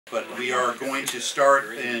But we are going to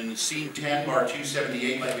start in scene 10, bar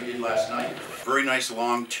 278, like we did last night. Very nice,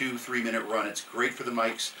 long 2-3 minute run. It's great for the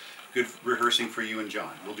mics, good rehearsing for you and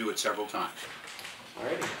John. We'll do it several times. All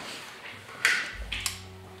righty.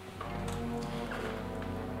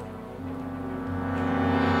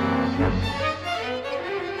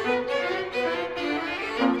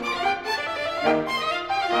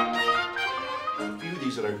 A few of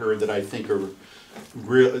these that I've heard that I think are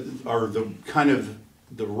the kind of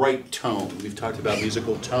the right tone. We've talked about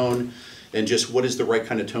musical tone and just what is the right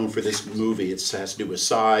kind of tone for this movie. It has to do with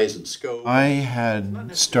size and scope. I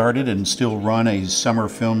had started and still run a summer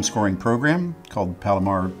film scoring program called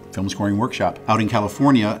Palomar Film Scoring Workshop out in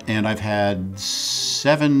California, and I've had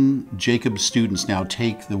 7 Jacobs students now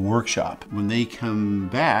take the workshop. When they come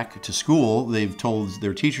back to school, they've told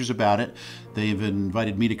their teachers about it. They've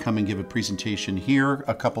invited me to come and give a presentation here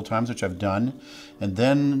a couple times, which I've done. And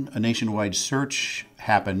then a nationwide search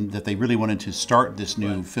happened that they really wanted to start this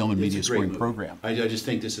new film and media scoring program. I just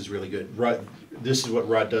think this is really good. This is what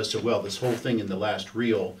Rod does so well, this whole thing in the last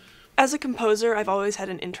reel. As a composer, I've always had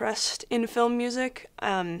an interest in film music.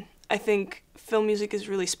 I think film music is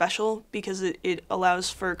really special because it allows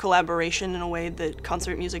for collaboration in a way that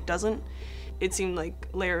concert music doesn't. It seemed like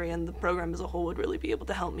Larry and the program as a whole would really be able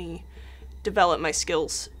to help me develop my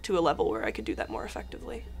skills to a level where I could do that more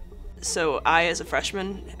effectively. So as a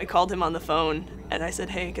freshman, I called him on the phone and I said,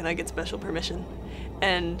 hey, can I get special permission?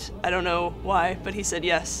 And I don't know why, but he said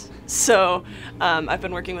yes. So I've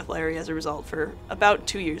been working with Larry as a result for about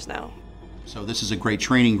 2 years now. So this is a great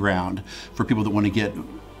training ground for people that want to get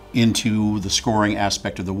into the scoring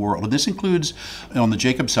aspect of the world. And this includes, on the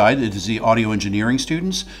Jacobs side, it is the audio engineering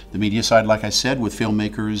students, the media side, like I said, with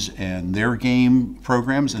filmmakers and their game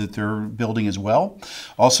programs that they're building as well.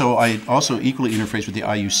 Also, I equally interface with the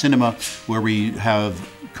IU Cinema, where we have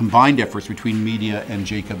combined efforts between media and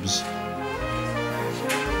Jacobs.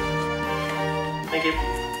 Thank you.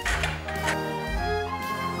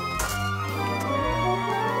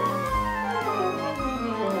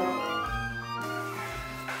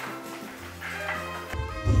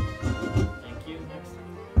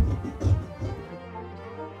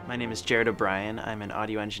 My name is Jared O'Brien. I'm an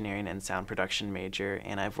audio engineering and sound production major,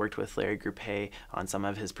 and I've worked with Larry Groupé on some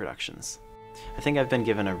of his productions. I think I've been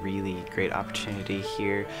given a really great opportunity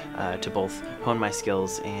here to both hone my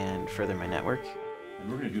skills and further my network.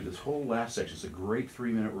 And we're going to do this whole last section. It's a great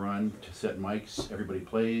 3-minute run to set mics. Everybody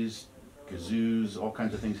plays, kazoos, all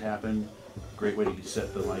kinds of things happen. Great way to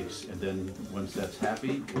set the mics, and then once that's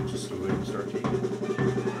happy, we'll just go ahead and start taking.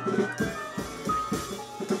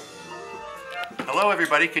 Hello,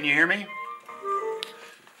 everybody. Can you hear me?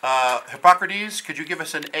 Hippocrates, could you give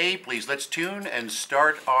us an A, please? Let's tune and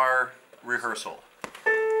start our rehearsal.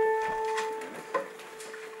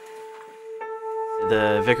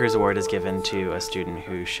 The Vickers Award is given to a student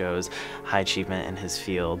who shows high achievement in his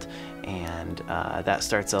field, and that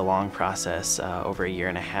starts a long process over 1.5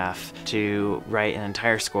 years to write an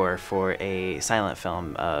entire score for a silent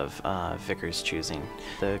film of Vickers' choosing.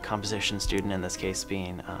 The composition student in this case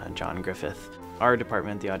being John Griffith. Our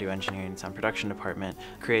department, the Audio Engineering and Sound Production Department,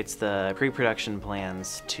 creates the pre-production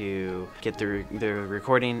plans to get the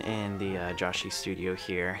recording in the Joshi studio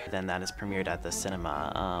here. Then that is premiered at the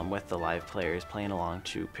cinema with the live players playing along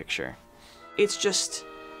to picture. It's just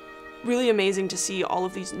really amazing to see all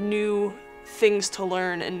of these new things to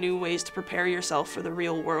learn and new ways to prepare yourself for the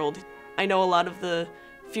real world. I know a lot of the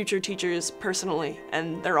future teachers personally,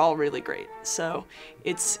 and they're all really great. So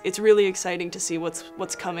it's really exciting to see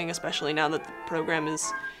what's coming, especially now that the program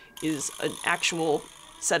is an actual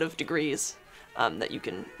set of degrees that you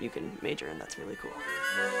can major in. That's really cool.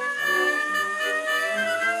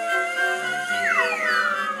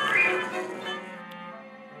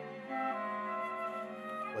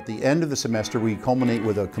 At the end of the semester, we culminate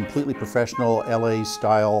with a completely professional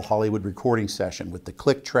LA-style Hollywood recording session with the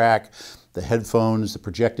click track, the headphones, the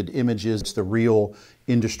projected images. It's the real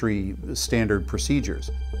industry standard procedures.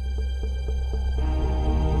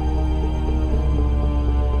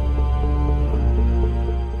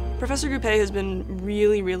 Professor Groupé has been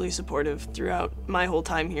really, really supportive throughout my whole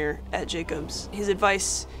time here at Jacobs. His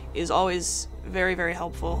advice is always very, very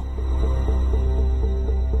helpful.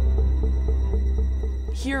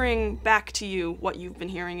 Hearing back to you what you've been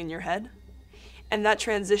hearing in your head, and that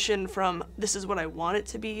transition from this is what I want it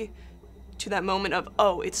to be to that moment of,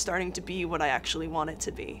 oh, it's starting to be what I actually want it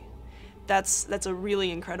to be. That's a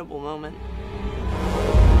really incredible moment.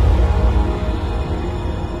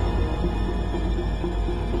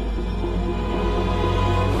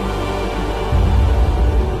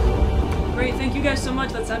 Great, thank you guys so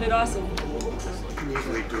much. That sounded awesome.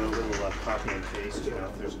 usually do a little copy and paste, you know,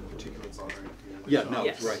 if there's a particular bothering you. Yeah, no,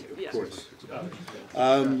 Yes. right, of Yes. course.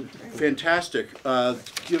 Fantastic.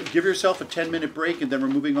 Give yourself a 10-minute break, and then we're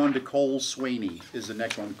moving on to Cole Swaney is the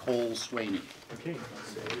next one. Cole Swaney. Okay.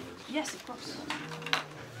 Yes, of course.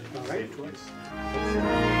 All right.